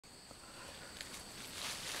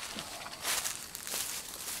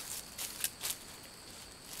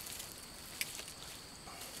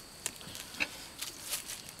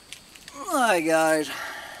Hi guys,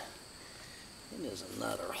 it is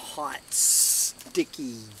another hot,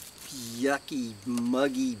 sticky, yucky,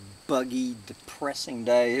 muggy, buggy, depressing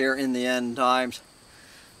day here in the end times.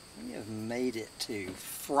 We have made it to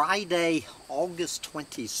Friday, August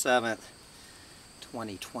 27th,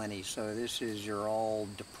 2020. So this is your all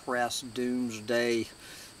depressed, doomsday,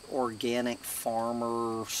 organic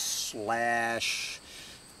farmer slash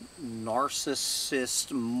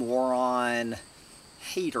narcissist, moron,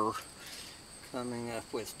 hater coming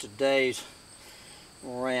up with today's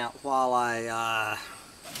rant while I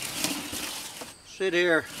sit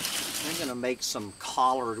here. I'm going to make some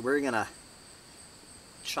collard. We're going to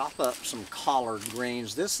chop up some collard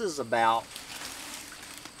greens. This is about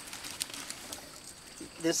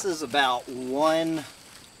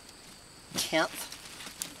 1/10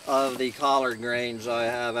 of the collard greens I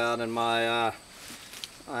have out in my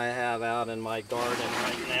garden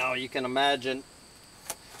right now. You can imagine,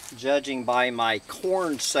 judging by my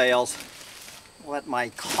corn sales, what my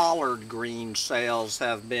collard green sales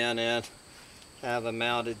have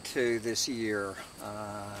amounted to this year.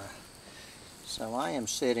 So I am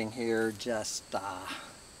sitting here just,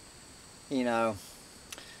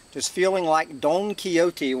 just feeling like Don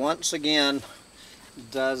Quixote once again.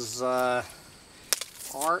 Does art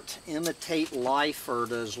imitate life, or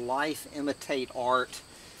does life imitate art?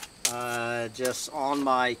 Just on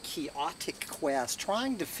my chaotic quest,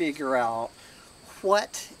 trying to figure out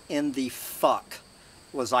what in the fuck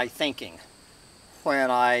was I thinking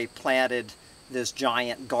when I planted this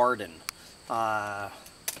giant garden a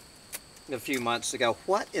few months ago.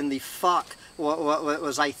 What in the fuck what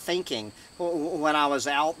was I thinking when I was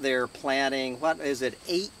out there planting,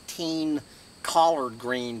 18 collard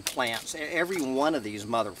green plants? Every one of these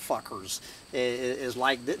motherfuckers is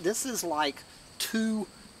like, this is like 2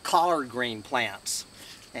 collard green plants,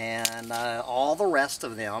 and all the rest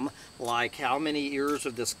of them, like how many ears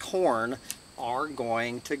of this corn, are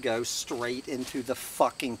going to go straight into the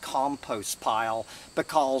fucking compost pile,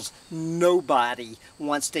 because nobody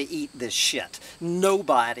wants to eat this shit.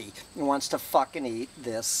 Nobody wants to fucking eat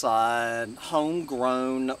this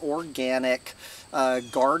homegrown, organic,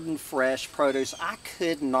 garden fresh produce. I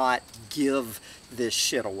could not give this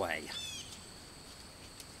shit away.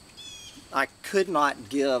 I could not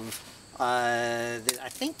give, I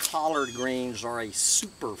think collard greens are a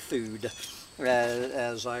superfood,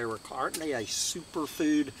 as I recall. Aren't they a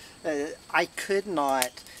superfood? I could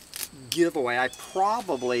not give away, I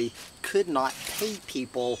probably could not pay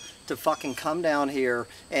people to fucking come down here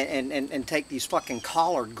and take these fucking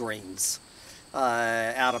collard greens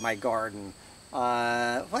out of my garden.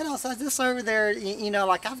 What else is this over there?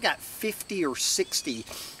 Like I've got 50 or 60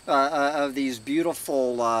 of these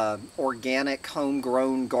beautiful organic,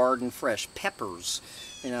 homegrown, garden fresh peppers.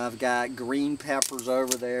 I've got green peppers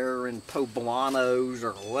over there and poblanos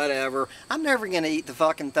or whatever. I'm never going to eat the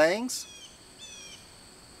fucking things.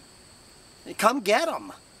 Come get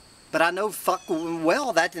them. But I know fuck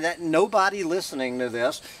well that nobody listening to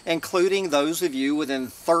this, including those of you within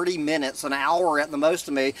 30 minutes, an hour at the most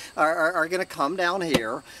of me, are going to come down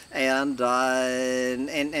here and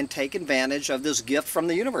take advantage of this gift from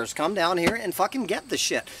the universe. Come down here and fucking get the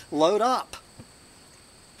shit. Load up.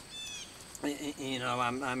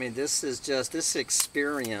 I mean, this is just this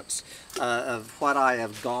experience of what I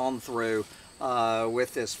have gone through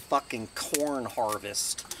with this fucking corn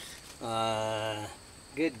harvest.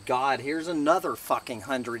 Good God, here's another fucking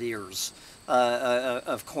 100 ears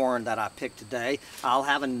of corn that I picked today. I'll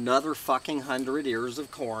have another fucking 100 ears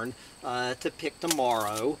of corn to pick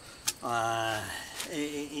tomorrow. I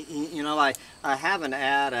have an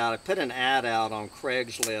ad out. I put an ad out on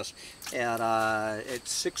Craigslist at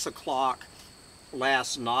 6 o'clock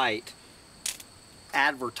last night,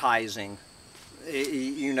 advertising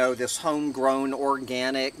this homegrown,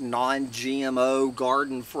 organic, non-GMO,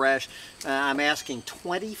 garden fresh. I'm asking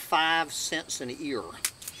 25 cents an ear.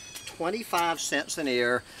 25 cents an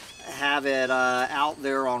ear. Have it out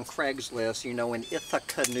there on Craigslist, in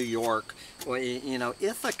Ithaca, New York. Well,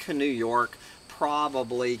 Ithaca, New York,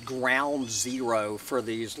 probably ground zero for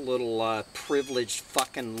these little privileged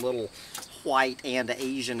fucking little white and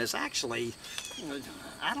Asian. Is actually,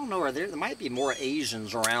 I don't know, there might be more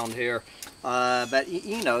Asians around here, but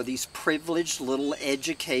these privileged little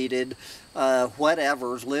educated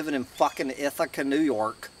whatevers living in fucking Ithaca, New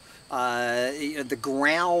York, the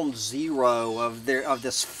ground zero of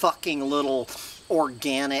this fucking little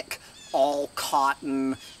organic, all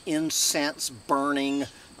cotton, incense burning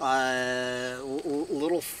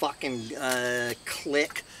little fucking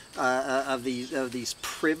clique of these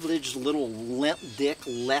privileged little limp dick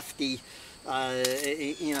lefty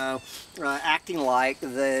you know, acting like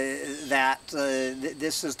this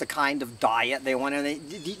is the kind of diet they want. Do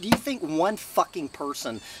you think one fucking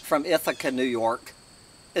person from Ithaca, New York,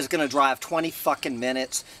 is going to drive 20 fucking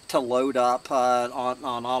minutes to load up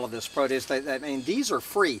on all of this produce? I mean, these are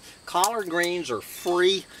free. Collard greens are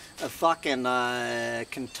free. Fucking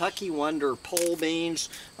Kentucky Wonder pole beans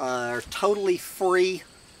are totally free.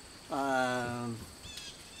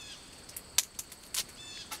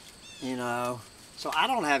 You know, so I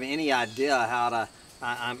don't have any idea how to,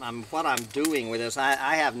 what I'm doing with this.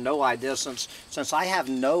 I have no idea, since I have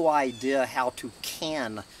no idea how to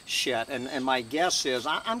can shit. And my guess is,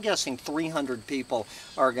 I'm guessing 300 people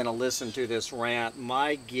are going to listen to this rant.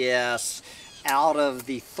 My guess, out of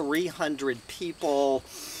the 300 people,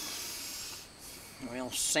 well,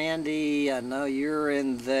 Sandy, I know you're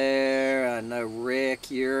in there. I know Rick,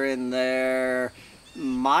 you're in there.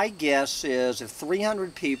 My guess is if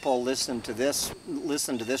 300 people listen to this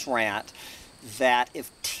rant, that if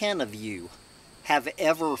 10 of you have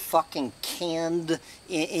ever fucking canned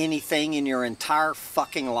anything in your entire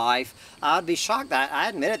fucking life, I'd be shocked. I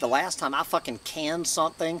admit it, the last time I fucking canned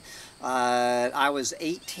something, I was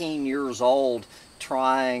 18 years old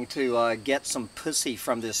trying to get some pussy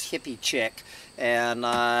from this hippie chick. And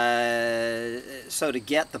so to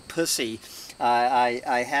get the pussy,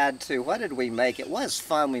 I had to, what did we make? It was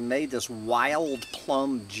fun. We made this wild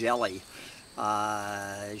plum jelly.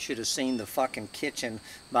 You should have seen the fucking kitchen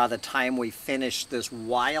by the time we finished this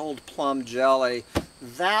wild plum jelly.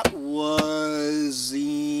 That was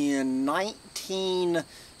in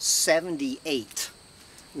 1978.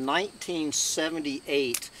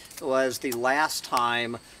 1978 was the last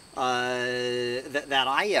time that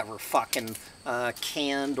I ever fucking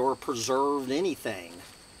canned or preserved anything.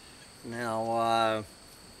 Now,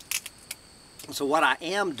 so what I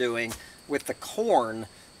am doing with the corn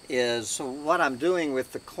is,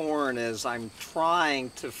 I'm trying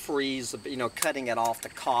to freeze, you know, cutting it off the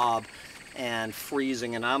cob and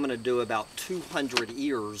freezing, and I'm going to do about 200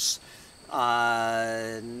 ears,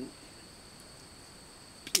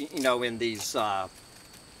 you know, in these,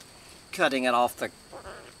 cutting it off the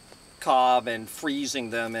cob and freezing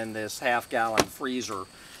them in this half-gallon freezer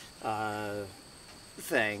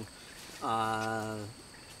thing.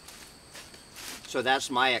 So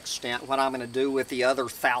that's my extent. What I'm going to do with the other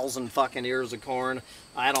 1,000 fucking ears of corn,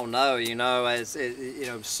 I don't know. You know, you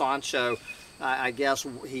know, Sancho, I guess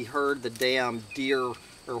he heard the damn deer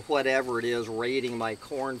or whatever it is raiding my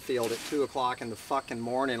cornfield at 2 o'clock in the fucking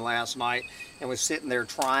morning last night, and was sitting there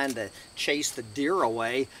trying to chase the deer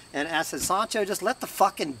away. And I said, Sancho, just let the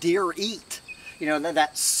fucking deer eat. You know,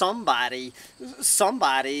 that somebody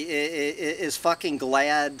is fucking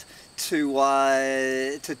glad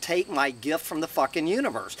to take my gift from the fucking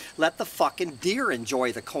universe. Let the fucking deer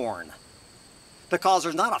enjoy the corn. Because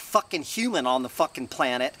there's not a fucking human on the fucking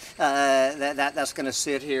planet that's going to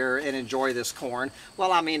sit here and enjoy this corn.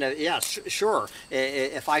 Well, I mean, yeah, sure.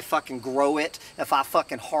 If I fucking grow it, if I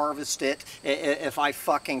fucking harvest it, if I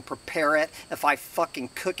fucking prepare it, if I fucking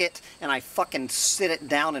cook it, and I fucking sit it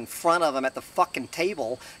down in front of them at the fucking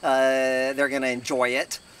table, they're going to enjoy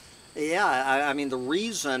it. Yeah, I mean, the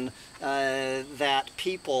reason that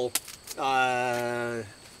people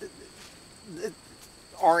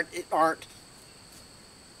aren't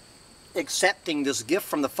accepting this gift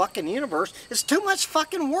from the fucking universe is too much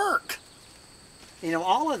fucking work. You know,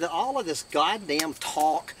 all of this goddamn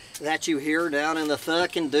talk that you hear down in the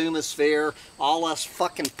fucking doomosphere, all us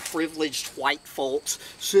fucking privileged white folks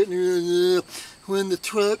sitting here, yeah, when the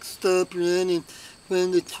trucks stop running.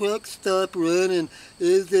 When the trucks stop running,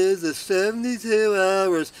 it is a 72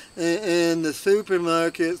 hours and the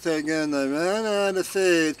supermarkets are going to run out of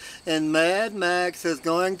food and Mad Max is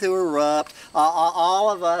going to erupt. All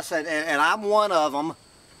of us, and I'm one of them.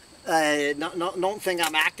 Don't think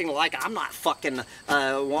I'm acting like I'm not fucking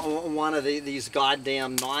one of these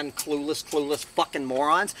goddamn clueless fucking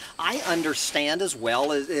morons. I understand as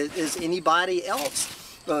well as anybody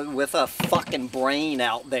else with a fucking brain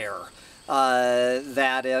out there.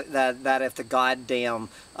 That if the goddamn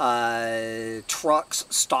trucks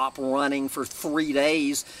stop running for 3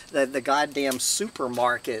 days, that the goddamn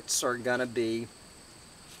supermarkets are gonna be,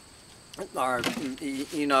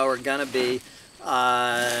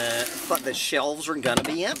 the shelves are gonna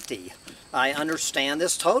be empty. I understand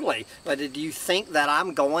this totally, but do you think that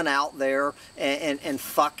I'm going out there and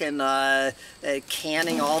fucking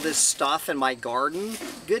canning all this stuff in my garden?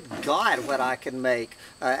 Good God, what I can make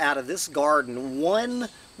out of this garden. One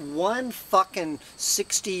one fucking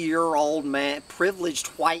 60-year-old man, privileged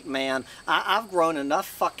white man. I've grown enough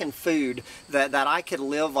fucking food that I could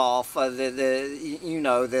live off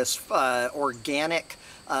this organic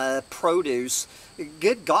produce.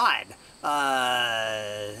 Good God.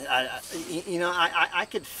 I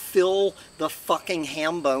could fill the fucking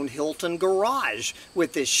Hambone Hilton garage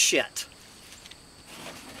with this shit.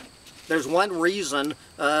 There's one reason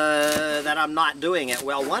that I'm not doing it.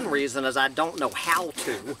 Well, one reason is I don't know how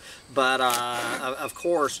to, but of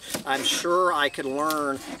course, I'm sure I could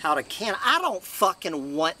learn how to can. I don't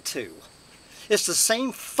fucking want to. It's the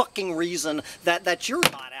same fucking reason that you're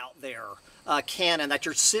not out there canning, that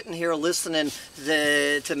you're sitting here listening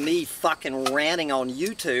to me fucking ranting on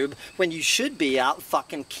YouTube when you should be out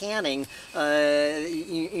fucking canning,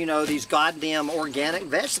 these goddamn organic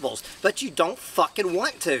vegetables. But you don't fucking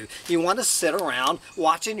want to. You want to sit around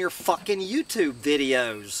watching your fucking YouTube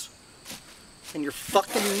videos and your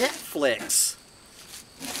fucking Netflix.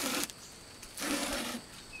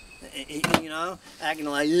 Acting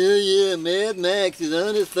like, yeah, Mad Max is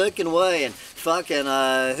on his fucking way, and fucking,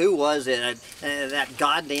 who was it? That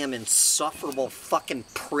goddamn insufferable fucking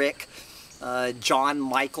prick, John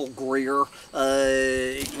Michael Greer,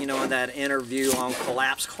 in that interview on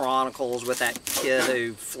Collapse Chronicles with that kid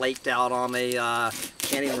who flaked out on me.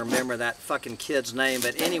 Can't even remember that fucking kid's name,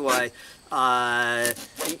 but anyway,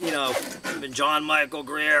 John Michael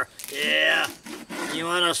Greer, yeah, you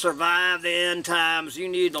want to survive the end times, you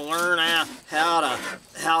need to learn how to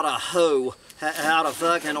hoe, how to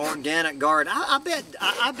fucking organic garden. I bet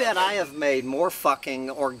I have made more fucking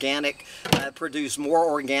organic, produced more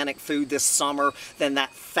organic food this summer than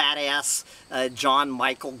that fat ass John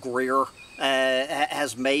Michael Greer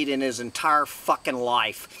has made in his entire fucking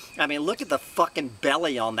life. I mean, look at the fucking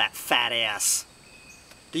belly on that fat ass.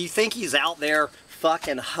 Do you think he's out there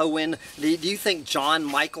fucking hoeing? Do you think John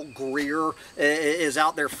Michael Greer is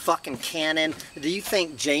out there fucking canning? Do you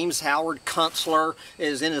think James Howard Kunstler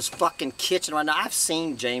is in his fucking kitchen right now? I've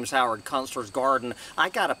seen James Howard Kunstler's garden. I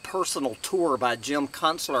got a personal tour by Jim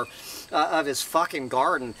Kunstler of his fucking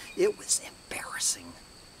garden. It was embarrassing.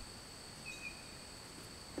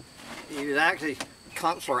 He was actually...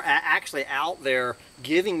 Kunstler actually out there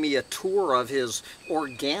giving me a tour of his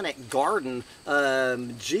organic garden.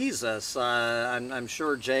 Jesus, I'm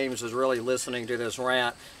sure James is really listening to this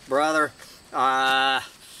rant. Brother,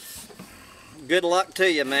 good luck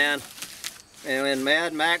to you, man. And when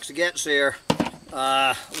Mad Max gets here,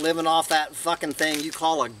 living off that fucking thing you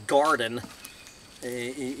call a garden,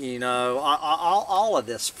 all of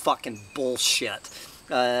this fucking bullshit.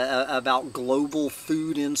 About global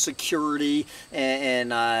food insecurity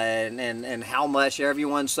and how much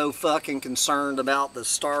everyone's so fucking concerned about the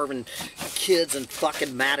starving kids in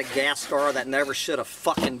fucking Madagascar that never should have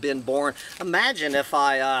fucking been born. Imagine if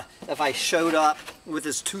I showed up with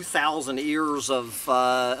his 2,000 ears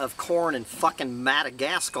of corn in fucking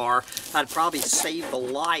Madagascar. I'd probably save the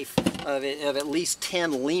life of at least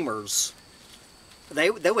 10 lemurs. They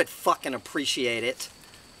would fucking appreciate it.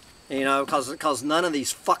 Because none of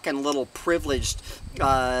these fucking little privileged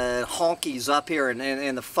honkies up here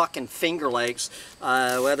in the fucking Finger Lakes,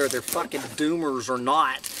 whether they're fucking doomers or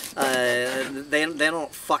not, they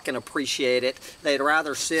don't fucking appreciate it. They'd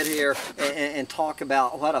rather sit here and talk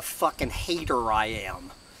about what a fucking hater I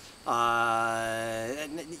am.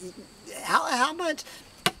 How much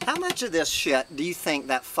of this shit do you think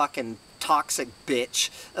that fucking toxic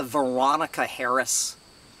bitch, Veronica Harris,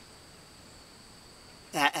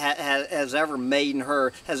 has ever made in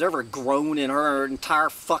her, has ever grown in her entire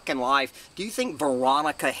fucking life? Do you think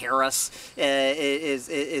Veronica Harris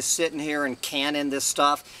is sitting here and canning this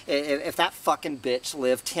stuff? If that fucking bitch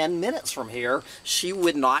lived 10 minutes from here, she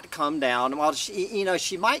would not come down. Well,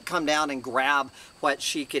 she might come down and grab what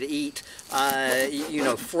she could eat,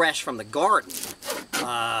 fresh from the garden.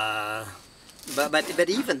 But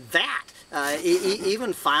even that,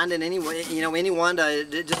 even finding anyone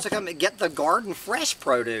to just to come and get the garden fresh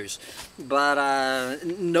produce, but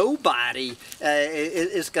nobody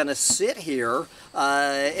is going to sit here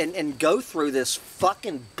and go through this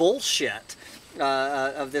fucking bullshit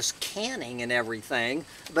of this canning and everything,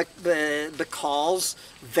 because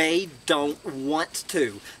they don't want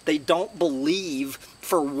to. They don't believe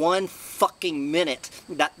for one fucking minute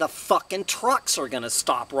that the fucking trucks are gonna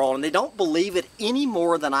stop rolling. They don't believe it any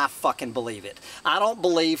more than I fucking believe it. I don't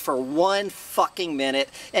believe for one fucking minute,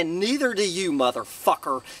 and neither do you,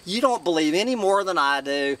 motherfucker. You don't believe any more than I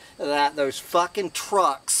do that those fucking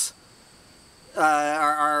trucks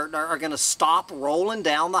are going to stop rolling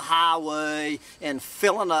down the highway and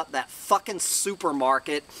filling up that fucking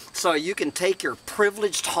supermarket so you can take your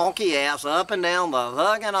privileged honky ass up and down the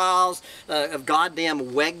fucking aisles of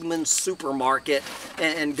goddamn Wegmans supermarket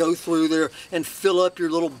and go through there and fill up your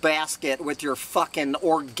little basket with your fucking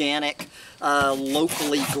organic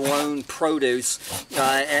locally grown produce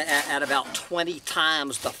at about 20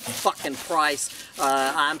 times the fucking price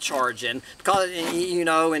I'm charging, because you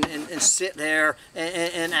know, and sit there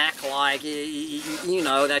and act like you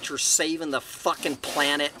know that you're saving the fucking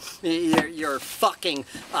planet. You're fucking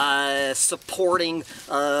supporting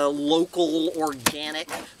local organic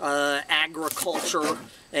agriculture.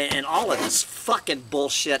 And all of this fucking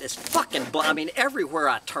bullshit is fucking I mean, everywhere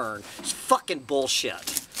I turn, it's fucking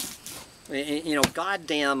bullshit. You know,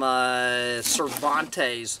 goddamn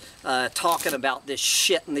Cervantes talking about this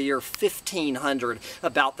shit in the year 1500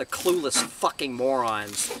 about the clueless fucking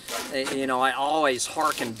morons. You know, I always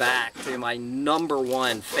harken back to my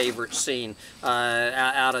 #1 favorite scene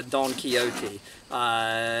out of Don Quixote.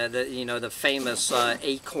 You know, the famous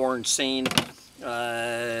acorn scene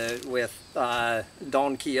with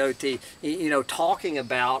Don Quixote, you know, talking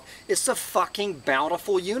about it's a fucking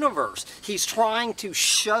bountiful universe. He's trying to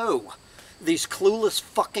show these clueless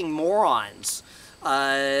fucking morons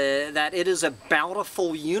that it is a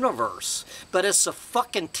bountiful universe, but it's a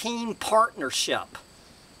fucking team partnership.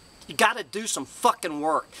 You gotta do some fucking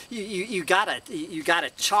work. You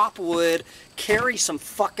gotta chop wood, carry some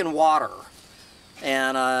fucking water.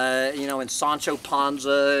 And you know, and Sancho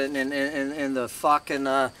Panza and the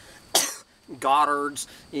fucking Goddards,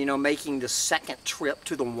 you know, making the second trip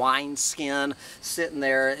to the wineskin, sitting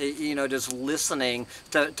there, you know, just listening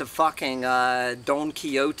to fucking Don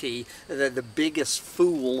Quixote, the biggest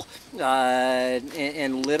fool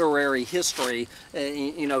in literary history,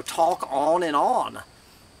 you know, talk on and on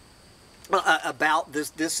about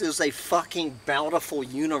this is a fucking bountiful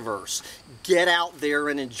universe. Get out there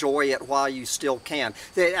and enjoy it while you still can.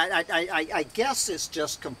 I guess it's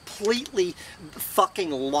just completely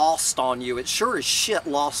fucking lost on you. It sure as shit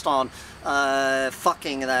lost on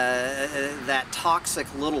fucking that toxic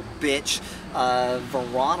little bitch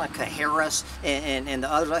Veronica Harris and the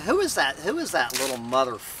other. Who is that little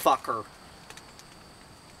motherfucker?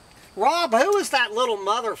 Rob, who is that little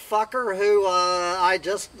motherfucker who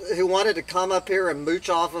who wanted to come up here and mooch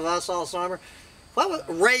off of us all summer? What was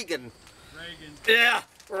Reagan? Reagan. Yeah,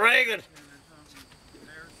 Reagan.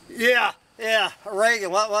 Yeah,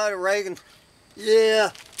 Reagan. What Reagan?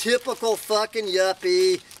 Yeah, typical fucking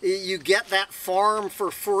yuppie. You get that farm for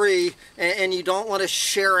free and you don't want to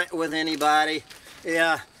share it with anybody.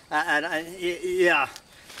 Yeah, yeah.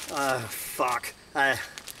 Fuck.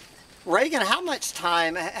 Reagan, how much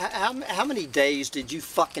time, how many days did you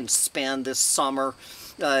fucking spend this summer,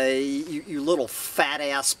 you little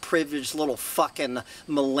fat-ass, privileged little fucking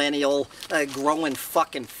millennial, growing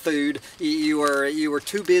fucking food? You were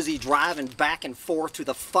too busy driving back and forth to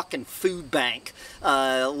the fucking food bank,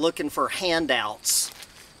 looking for handouts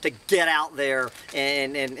to get out there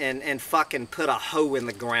and fucking put a hoe in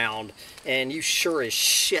the ground. And you sure as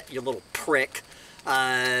shit, you little prick,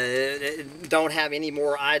 don't have any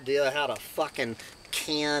more idea how to fucking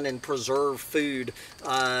can and preserve food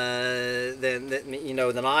than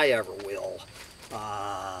I ever will.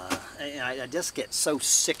 I just get so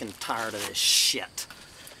sick and tired of this shit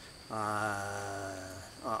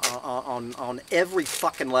on every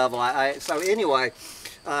fucking level. So anyway,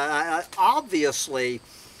 obviously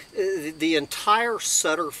the entire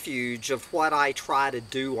subterfuge of what I try to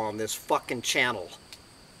do on this fucking channel,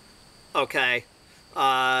 okay,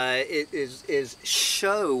 it is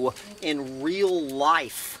show in real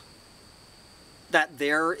life that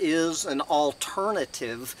there is an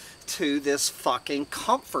alternative to this fucking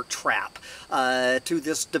comfort trap, to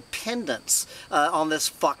this dependence on this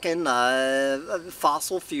fucking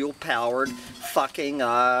fossil fuel powered fucking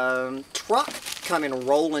truck coming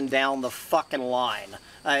rolling down the fucking line.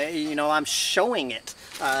 You know, I'm showing it,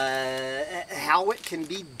 how it can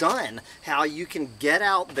be done, how you can get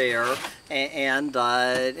out there and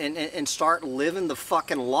start living the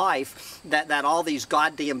fucking life that all these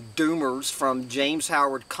goddamn doomers, from James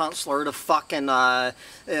Howard Kunstler to fucking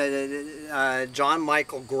John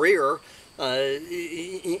Michael Greer,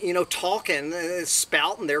 you know, talking,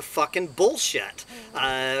 spouting their fucking bullshit,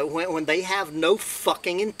 when they have no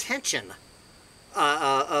fucking intention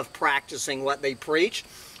of practicing what they preach.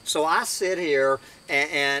 So I sit here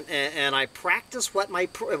and I practice what I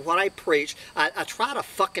preach. I try to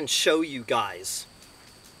fucking show you guys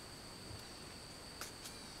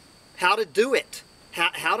how to do it,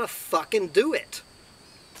 how to fucking do it.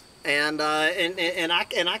 And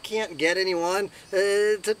I can't get anyone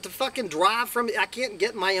to fucking drive from. I can't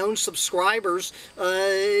get my own subscribers,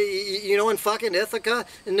 you know, in fucking Ithaca,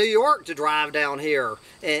 in New York, to drive down here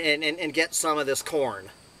and get some of this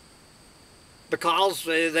corn, because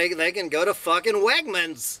they can go to fucking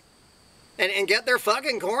Wegmans and get their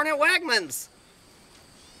fucking corn at Wegmans,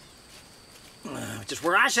 which is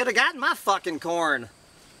where I should have gotten my fucking corn.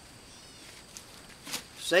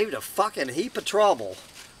 Saved a fucking heap of trouble.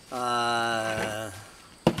 You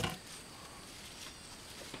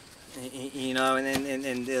know,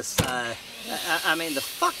 and this, I mean, the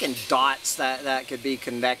fucking dots that could be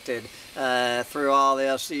connected through all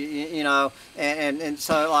this, you know, and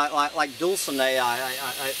so like Dulcinea,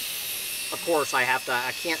 of course I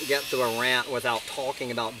can't get through a rant without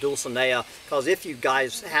talking about Dulcinea, because if you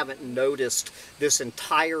guys haven't noticed, this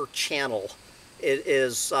entire channel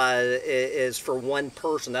is for one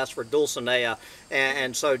person. That's for Dulcinea,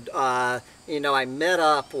 and so you know, I met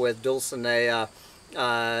up with Dulcinea.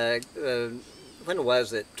 When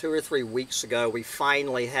was it? 2 or 3 weeks ago. We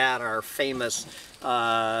finally had our famous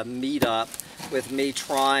meetup with me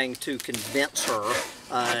trying to convince her,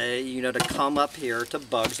 you know, to come up here to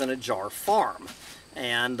Bugs in a Jar Farm,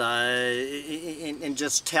 and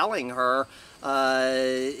just telling her,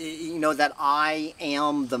 you know, that I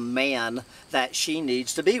am the man that she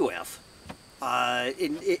needs to be with.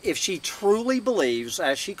 If she truly believes,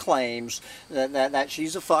 as she claims, that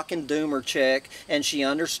she's a fucking doomer chick, and she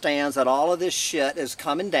understands that all of this shit is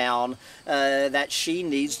coming down, that she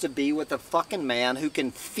needs to be with a fucking man who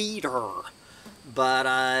can feed her. But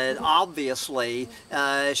obviously,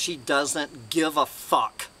 she doesn't give a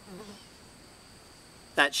fuck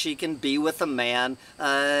that she can be with a man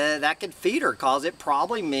that can feed her, cause it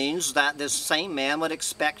probably means that this same man would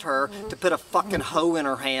expect her to put a fucking hoe in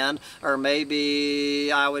her hand, or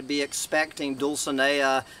maybe I would be expecting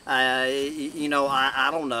Dulcinea, you know, I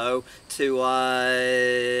don't know, to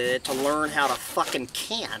learn how to fucking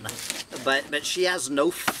can, but she has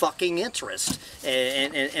no fucking interest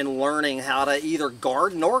in learning how to either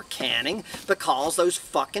garden or canning, because those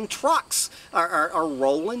fucking trucks are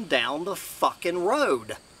rolling down the fucking road.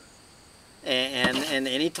 And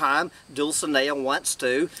anytime Dulcinea wants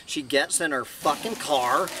to, she gets in her fucking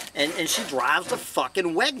car and she drives to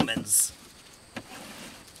fucking Wegmans.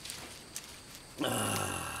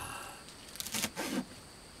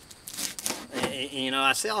 You know,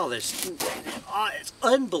 I see all this, it's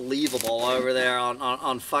unbelievable over there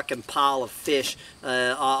on fucking Pile of Fish,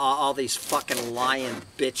 all these fucking lying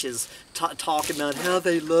bitches talking about how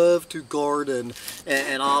they love to garden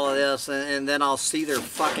and all of this, and then I'll see their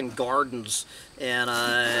fucking gardens, and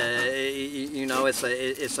you know,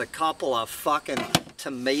 it's a couple of fucking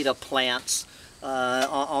tomato plants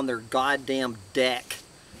on their goddamn deck.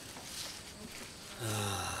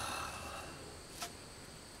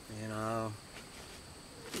 You know,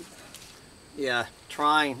 yeah,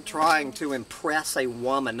 trying to impress a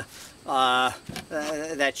woman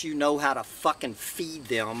that you know how to fucking feed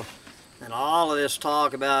them, and all of this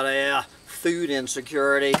talk about, yeah, food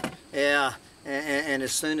insecurity, yeah, and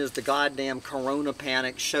as soon as the goddamn corona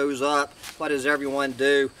panic shows up, what does everyone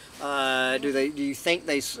do? Do you think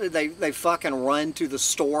they fucking run to the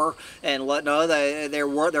store and no,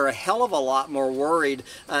 they're a hell of a lot more worried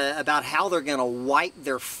about how they're gonna wipe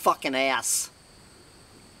their fucking ass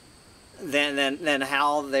than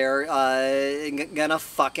how they're gonna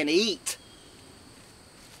fucking eat.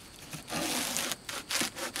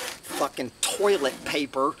 Fucking toilet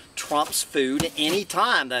paper trumps food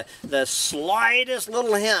anytime. The slightest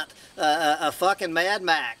little hint of fucking Mad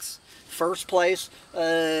Max. First place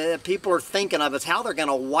people are thinking of is how they're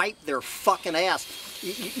gonna wipe their fucking ass.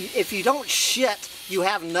 If you don't shit, you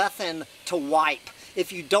have nothing to wipe.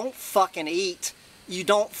 If you don't fucking eat, you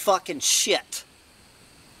don't fucking shit.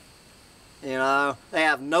 You know, they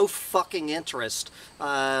have no fucking interest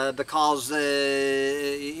because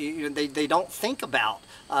they don't think about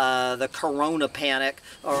the corona panic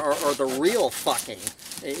or the real fucking,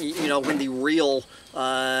 you know, when the real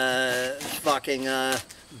fucking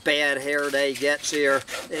bad hair day gets here.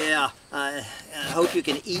 Yeah, I hope you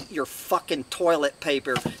can eat your fucking toilet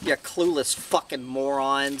paper, you clueless fucking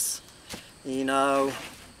morons. You know,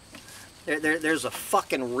 there's a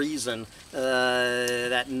fucking reason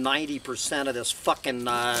that 90% of this fucking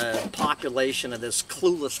population of this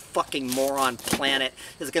clueless fucking moron planet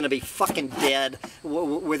is going to be fucking dead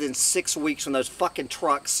within 6 weeks when those fucking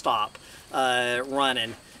trucks stop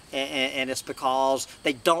running. And it's because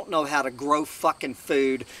they don't know how to grow fucking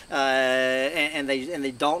food, and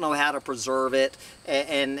they don't know how to preserve it,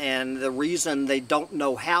 and the reason they don't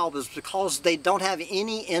know how is because they don't have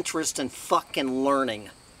any interest in fucking learning.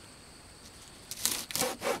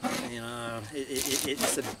 You know,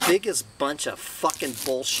 it's the biggest bunch of fucking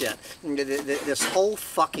bullshit. This whole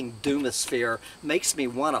fucking doomosphere makes me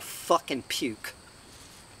want to fucking puke.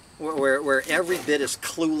 Where every bit as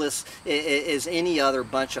clueless as any other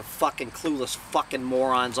bunch of fucking clueless fucking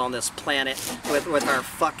morons on this planet with our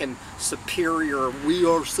fucking superior, we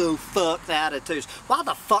are so fucked attitudes. Why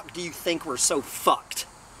the fuck do you think we're so fucked?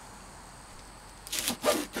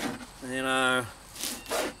 You know,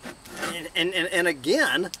 and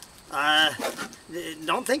again,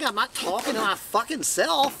 don't think I'm not talking to my fucking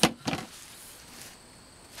self.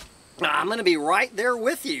 I'm gonna be right there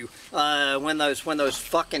with you when those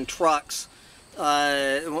fucking trucks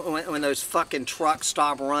when those fucking trucks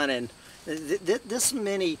stop running. This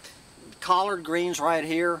many collard greens right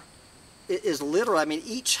here is literally, I mean,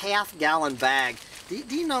 each half-gallon bag. Do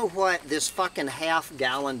you know what this fucking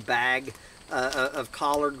half-gallon bag of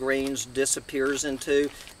collard greens disappears into?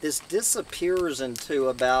 This disappears into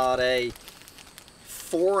about a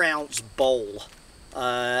 4-ounce bowl.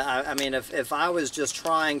 I mean, if I was just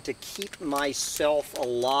trying to keep myself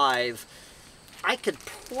alive, I could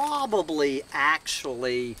probably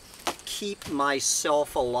actually keep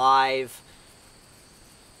myself alive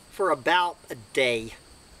for about a day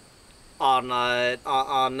on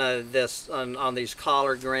these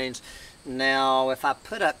collard greens. Now, if I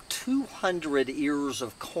put up 200 ears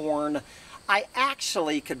of corn, I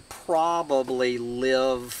actually could probably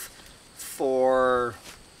live for,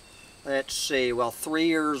 let's see, well, 3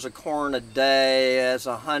 ears of corn a day is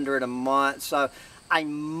 100 a month, so I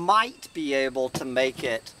might be able to make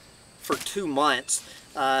it for 2 months.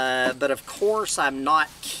 But of course, I'm not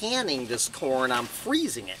canning this corn, I'm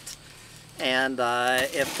freezing it. And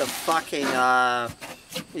if the fucking,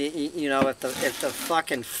 you know, if the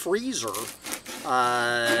fucking freezer,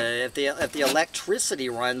 if the electricity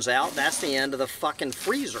runs out, that's the end of the fucking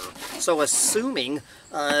freezer. So assuming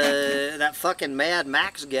that fucking Mad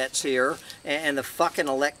Max gets here and the fucking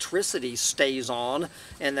electricity stays on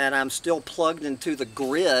and that I'm still plugged into the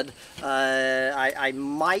grid, I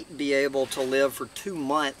might be able to live for 2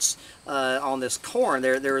 months on this corn.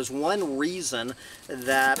 There is one reason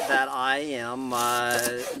that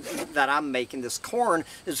I'm making this corn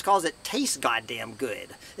is because it tastes goddamn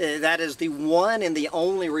good. That is the one and the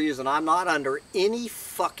only reason. I'm not under any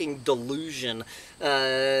fucking delusion.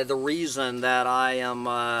 The reason that I am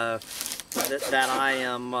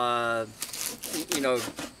you know,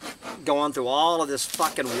 going through all of this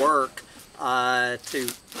fucking work to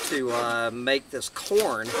make this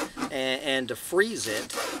corn and to freeze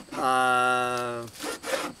it.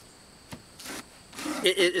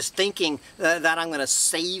 It is thinking that I'm going to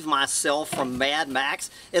save myself from Mad Max.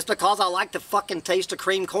 It's because I like the fucking taste of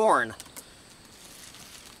cream corn.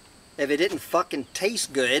 If it didn't fucking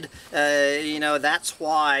taste good, you know, that's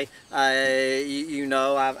why, you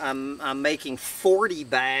know, I'm making 40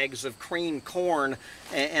 bags of cream corn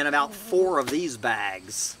and about 4 of these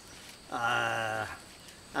bags. I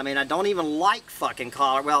mean, I don't even like fucking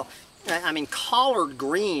collard. Well, I mean, collard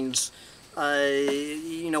greens,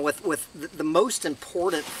 you know, with the most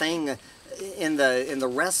important thing in the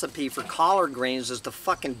recipe for collard greens is the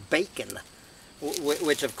fucking bacon,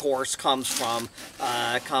 which of course comes from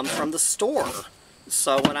the store.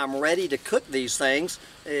 So when I'm ready to cook these things,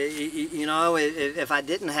 you know, if I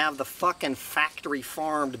didn't have the fucking factory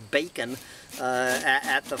farmed bacon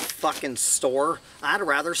at the fucking store, I'd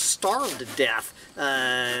rather starve to death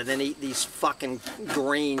than eat these fucking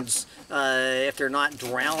greens if they're not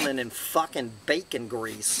drowning in fucking bacon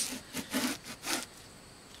grease.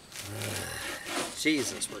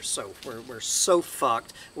 Jesus, we're so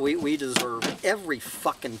fucked. We deserve every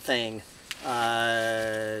fucking thing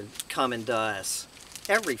coming to us.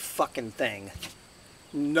 Every fucking thing.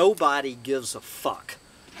 Nobody gives a fuck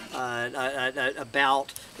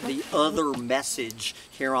about the other message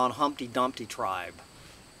here on Humpty Dumpty Tribe.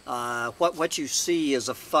 What you see is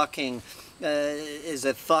a fucking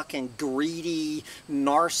greedy,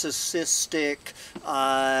 narcissistic,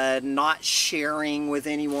 not sharing with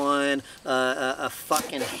anyone, a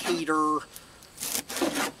fucking hater.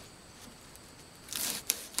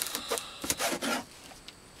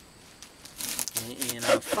 You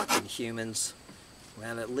know, fucking humans.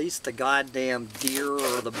 Well, at least the goddamn deer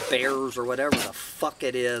or the bears or whatever the fuck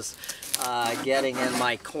it is getting in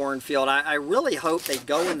my cornfield. I really hope they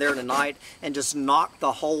go in there tonight and just knock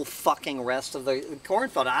the whole fucking rest of the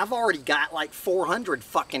cornfield. I've already got like 400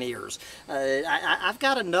 fucking ears. I've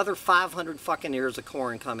got another 500 fucking ears of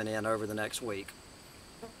corn coming in over the next week.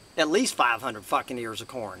 At least 500 fucking ears of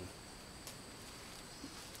corn.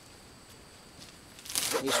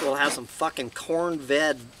 At least we'll have some fucking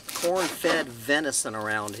corn-fed venison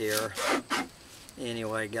around here.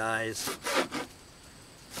 Anyway, guys,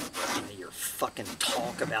 your fucking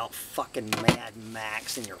talk about fucking Mad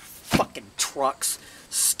Max and your fucking trucks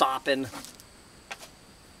stopping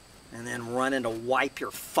and then running to wipe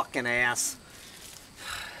your fucking ass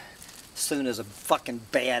as soon as a fucking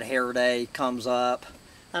bad hair day comes up.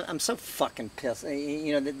 I'm so fucking pissed.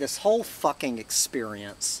 You know, this whole fucking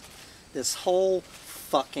experience, you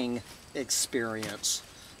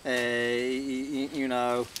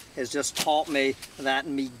know, has just taught me that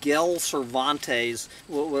Miguel Cervantes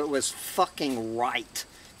was fucking right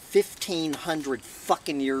 1,500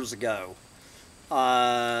 fucking years ago.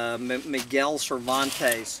 Miguel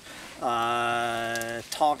Cervantes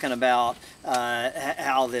talking about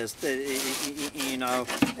how this, you know,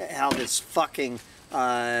 how this fucking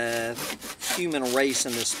human race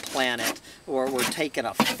in this planet, or we're taking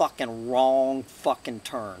a fucking wrong fucking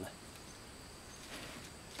turn.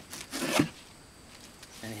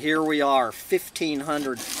 And here we are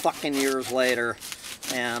 1,500 fucking years later,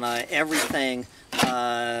 and everything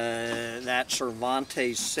that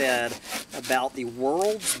Cervantes said about the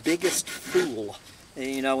world's biggest fool,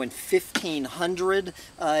 you know, in 1500,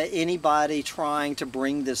 anybody trying to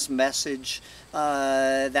bring this message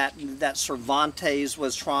that Cervantes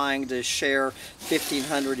was trying to share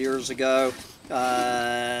 1,500 years ago,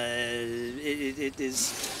 it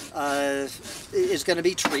is going to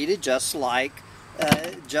be treated just like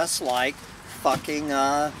fucking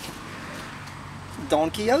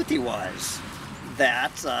Don Quixote was.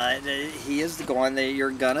 That he is going.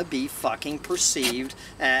 You're gonna be fucking perceived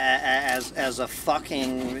as a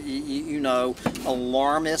fucking, you know,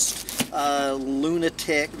 alarmist,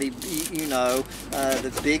 lunatic. You know,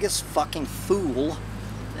 the biggest fucking fool.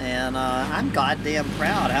 And I'm goddamn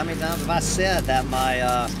proud. How many times have I said that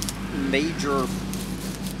my major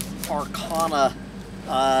arcana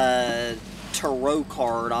tarot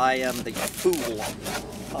card, I am the fool.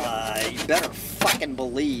 You better fucking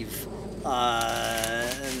believe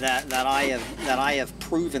that I have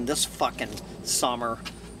proven this fucking summer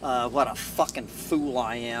what a fucking fool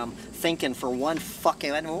I am, thinking for one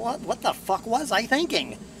fucking, what the fuck was I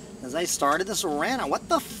thinking as I started this rant? What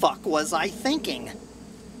the fuck was I thinking?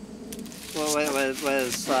 Well,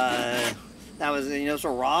 that was, you know,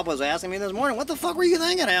 so Rob was asking me this morning, what the fuck were you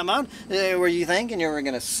thinking, Hammond? Were you thinking you were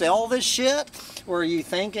going to sell this shit? Were you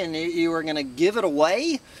thinking you were going to give it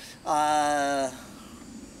away?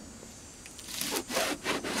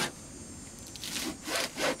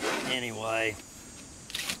 Anyway,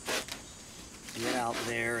 get out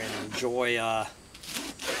there and enjoy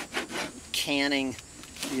canning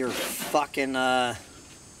your fucking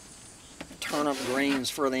turnip greens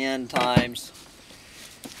for the end times.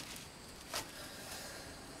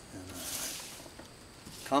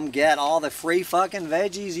 Come get all the free fucking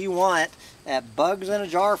veggies you want at Bugs in a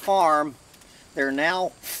Jar Farm. They're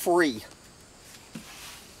now free.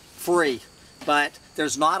 Free. But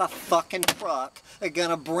there's not a fucking truck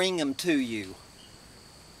gonna bring them to you.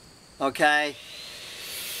 Okay?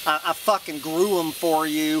 I fucking grew them for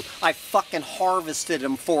you. I fucking harvested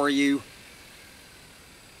them for you.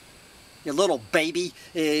 You little baby.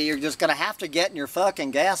 You're just gonna have to get in your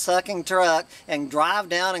fucking gas-sucking truck and drive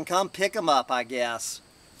down and come pick them up, I guess.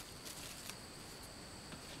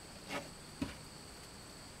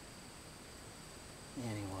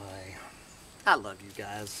 Anyway, I love you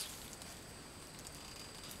guys.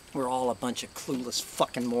 We're all a bunch of clueless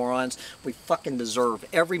fucking morons. We fucking deserve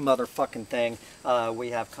every motherfucking thing we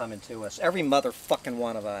have coming to us. Every motherfucking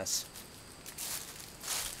one of us.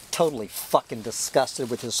 Totally fucking disgusted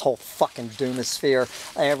with this whole fucking doomosphere.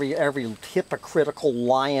 Every hypocritical,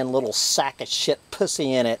 lying little sack of shit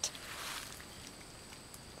pussy in it.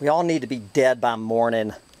 We all need to be dead by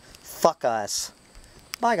morning. Fuck us.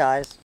 Bye, guys.